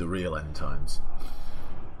 this is the real end times.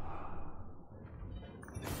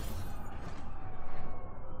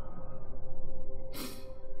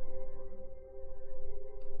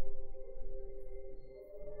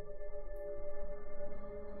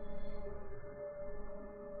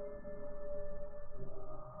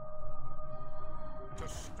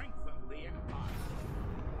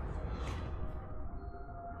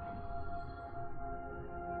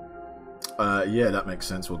 Yeah, that makes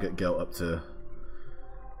sense. We'll get Gelt up to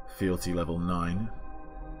fealty level 9.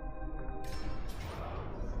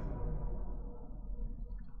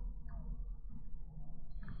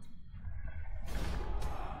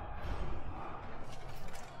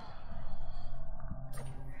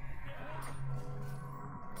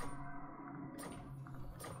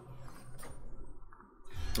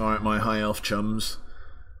 Alright, my high elf chums.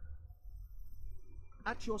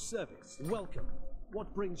 At your service. Welcome.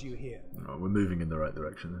 What brings you here? Oh, we're moving in the right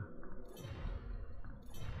direction there.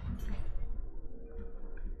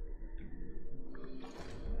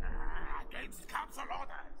 Against council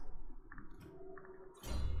orders.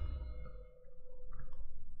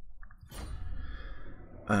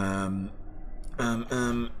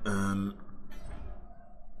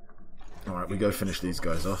 Alright, we go finish these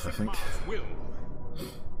guys off, I think.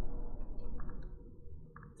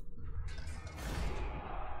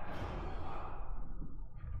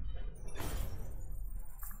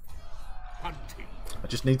 I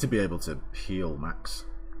just need to be able to heal Max.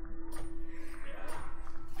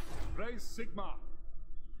 by Sigmar.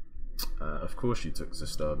 Of course you took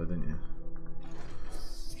Zastava, didn't you?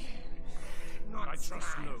 I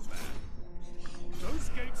trust no man. Those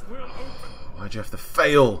gates will open. Why'd you have to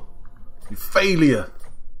fail? You failure!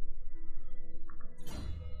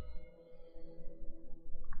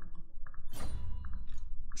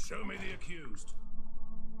 Show me the accused.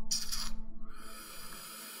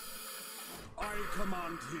 I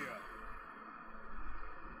command here.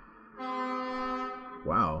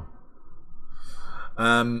 Wow.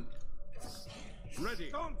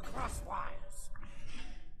 Ready. Don't cross wires.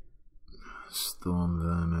 Storm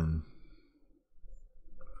vermin.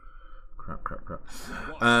 Crap.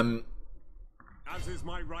 As is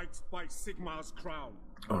my right by Sigmar's crown.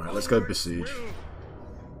 Alright, let's go besiege. Will.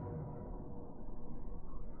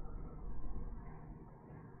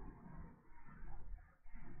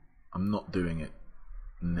 I'm not doing it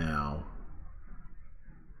now.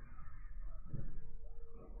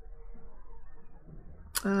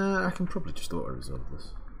 I can probably just auto-resolve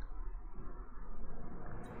this.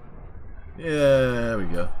 Yeah, there we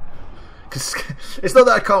go. Because it's not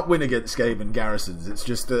that I can't win against Skaven garrisons, it's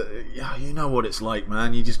just that, yeah, you know what it's like,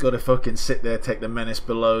 man. You just gotta fucking sit there, take the menace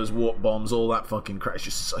belows, warp bombs, all that fucking crap. It's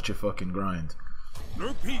just such a fucking grind.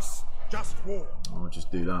 No peace, just war. I'll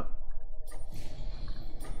just do that.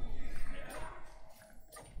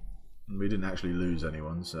 We didn't actually lose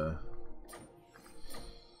anyone, so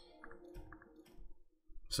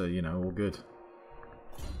you know, all good.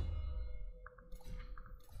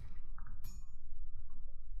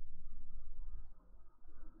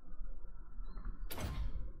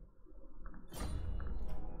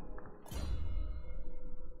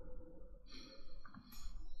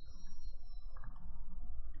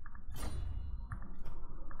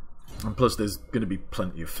 And plus there's going to be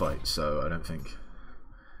plenty of fights, so I don't think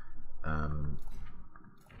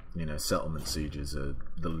you know, settlement sieges are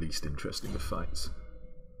the least interesting of fights.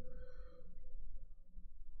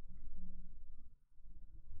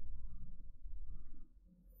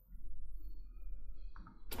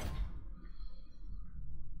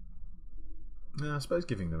 Yeah, I suppose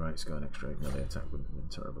giving the Reichs guy an extra melee attack wouldn't have been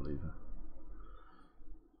terrible either.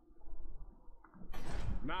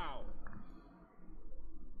 Now.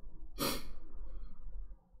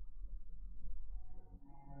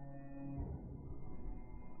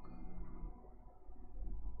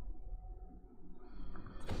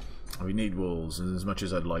 We need walls, and as much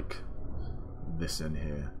as I'd like this in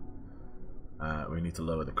here, we need to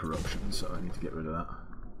lower the corruption, so I need to get rid of that.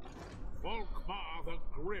 Volkmar the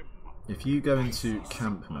Grim. If you go into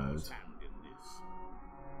camp mode,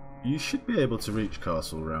 you should be able to reach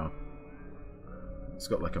Castle Rao. It's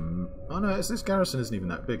got like a... oh no, this garrison isn't even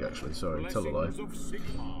that big actually, sorry, tell a lie.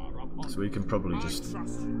 So we can probably just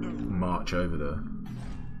march over there.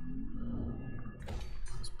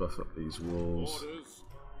 Let's buff up these walls.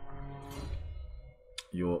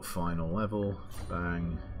 Your final level,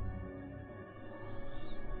 bang.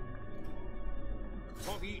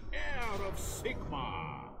 For the heir of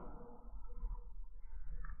Sigmar.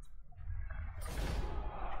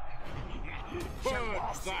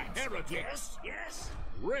 Purge the heretics. Yes.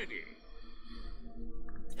 Ready.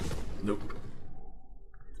 Nope.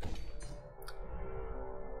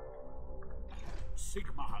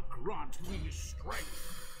 Sigmar, grant me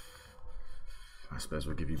strength. I suppose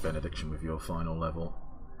we'll give you benediction with your final level.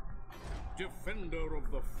 Defender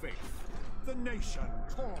of the faith. The nation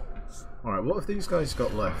calls. Alright, what have these guys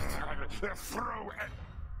got left? Throw it.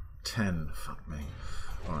 10, fuck me.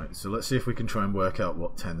 Alright, so let's see if we can try and work out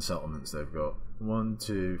what 10 settlements they've got. 1,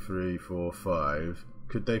 2, 3, 4, 5.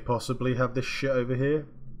 Could they possibly have this shit over here?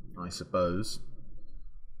 I suppose.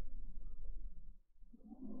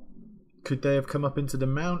 Could they have come up into the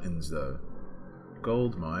mountains though?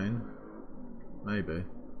 Gold mine? Maybe.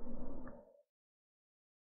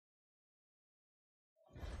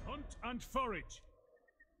 Hunt and forage.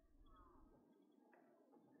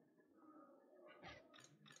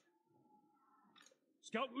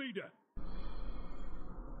 Scout leader.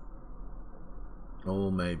 Oh,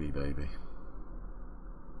 maybe, baby.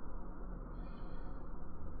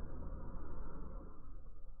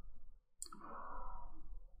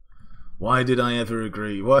 Why did I ever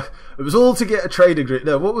agree? Why? It was all to get a trade agreement.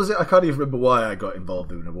 No, what was it? I can't even remember why I got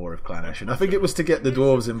involved in a war of clan. I think it was to get the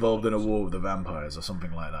dwarves involved in a war with the vampires or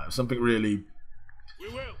something like that. It was something really... We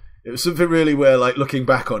will. It was something really where, like, looking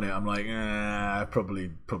back on it, I'm like, I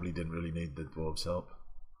probably didn't really need the dwarves' help.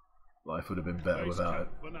 Life would have been better without it.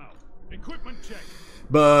 For now. Equipment check.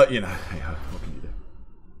 But, you know, yeah, what can you do?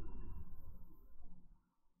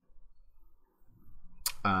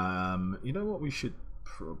 You know what we should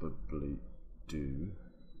probably do?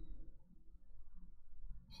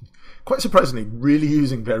 Quite surprisingly, really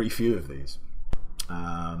using very few of these.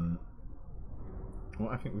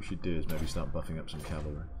 What I think we should do is maybe start buffing up some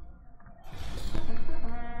cavalry.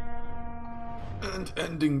 And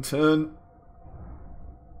ending turn.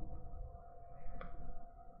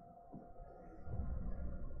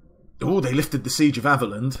 Oh, they lifted the siege of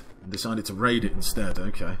Averland and decided to raid it instead.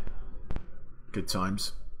 Okay. Good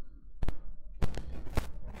times.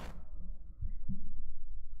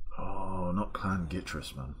 Oh, not Clan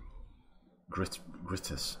Gitrus, man.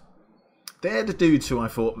 Grittus. They're the dudes who I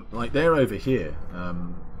thought, like, they're over here.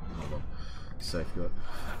 Hold on. Safeguard.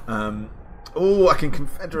 Oh, I can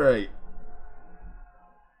confederate.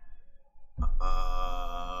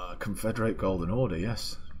 Confederate Golden Order,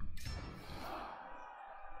 yes.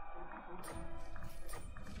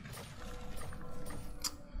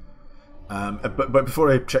 But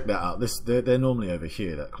before I check that out, they're normally over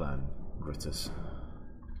here, that clan, Grittus.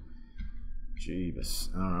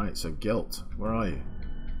 Jeebus. Alright, so Gelt, where are you?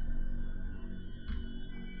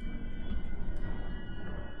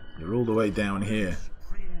 You're all the way down here.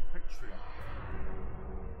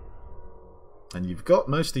 And you've got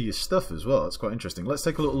most of your stuff as well. It's quite interesting. Let's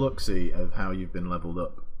take a little look-see of how you've been leveled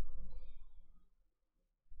up.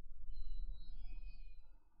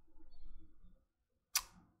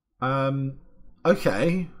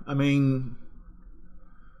 Okay. I mean,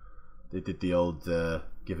 they did the old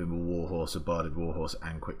give him a warhorse, a barded warhorse,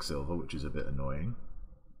 and Quicksilver, which is a bit annoying.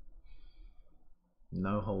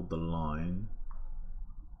 No hold the line.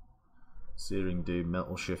 Searing Doom,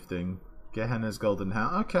 metal shifting. Gehenna's Golden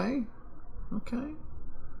Hat. Okay. Okay.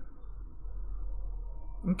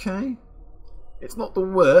 Okay. It's not the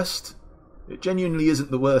worst. It genuinely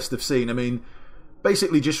isn't the worst I've seen. I mean,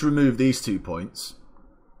 basically just remove these 2 points.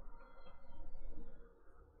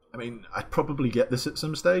 I mean, I'd probably get this at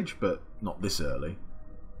some stage, but not this early.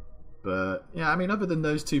 But, yeah, I mean, other than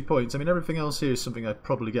those 2 points, I mean, everything else here is something I'd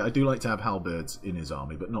probably get. I do like to have halberds in his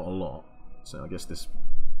army, but not a lot. So I guess this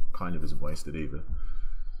kind of isn't wasted either.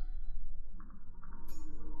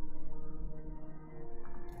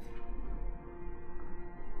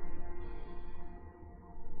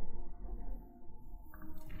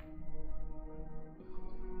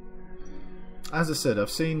 As I said,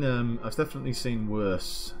 I've definitely seen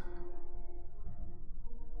worse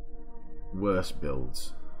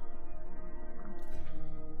builds.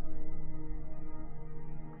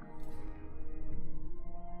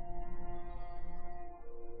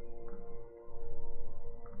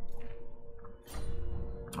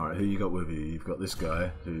 Alright, who you got with you? You've got this guy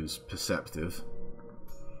who's perceptive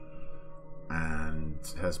and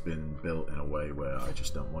has been built in a way where I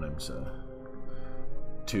just don't want him to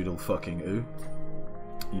toodle fucking ooh.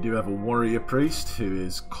 You do have a warrior priest who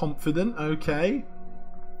is confident, okay.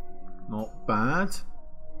 Not bad.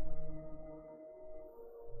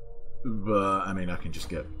 But, I mean, I can just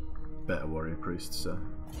get better warrior priests, so.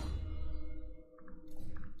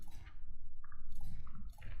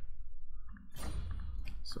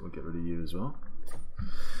 So we'll get rid of you as well.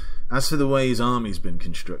 As for the way his army's been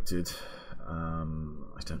constructed, I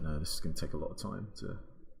don't know, this is going to take a lot of time to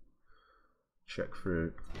check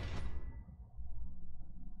through.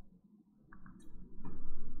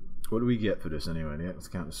 What do we get for this anyway? Let's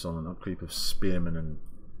count the solid upkeep of spearmen and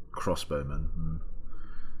crossbowmen.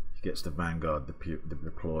 He gets the vanguard, the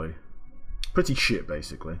deploy. Pretty shit,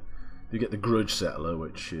 basically. You get the grudge settler,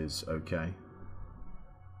 which is okay.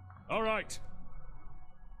 All right.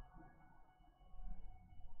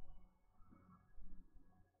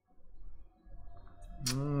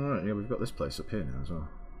 Alright, yeah, we've got this place up here now as well.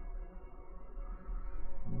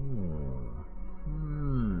 Ooh.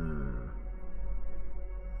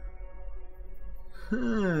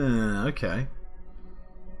 Okay.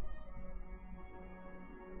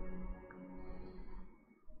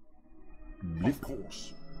 Of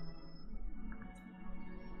course.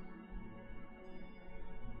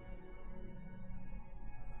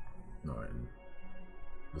 Alright,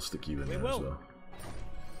 we'll stick you in there as well.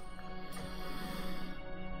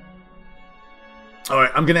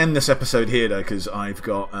 Alright, I'm going to end this episode here though, because I've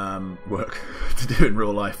got work to do in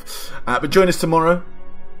real life. But join us tomorrow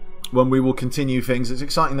when we will continue things. It's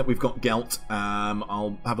exciting that we've got Gelt.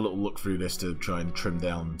 I'll have a little look through this to try and trim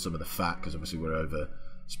down some of the fat, because obviously we're over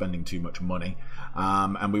spending too much money.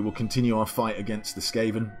 And we will continue our fight against the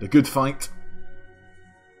Skaven. The good fight.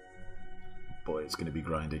 Boy, it's going to be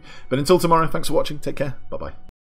grindy. But until tomorrow, thanks for watching. Take care. Bye-bye.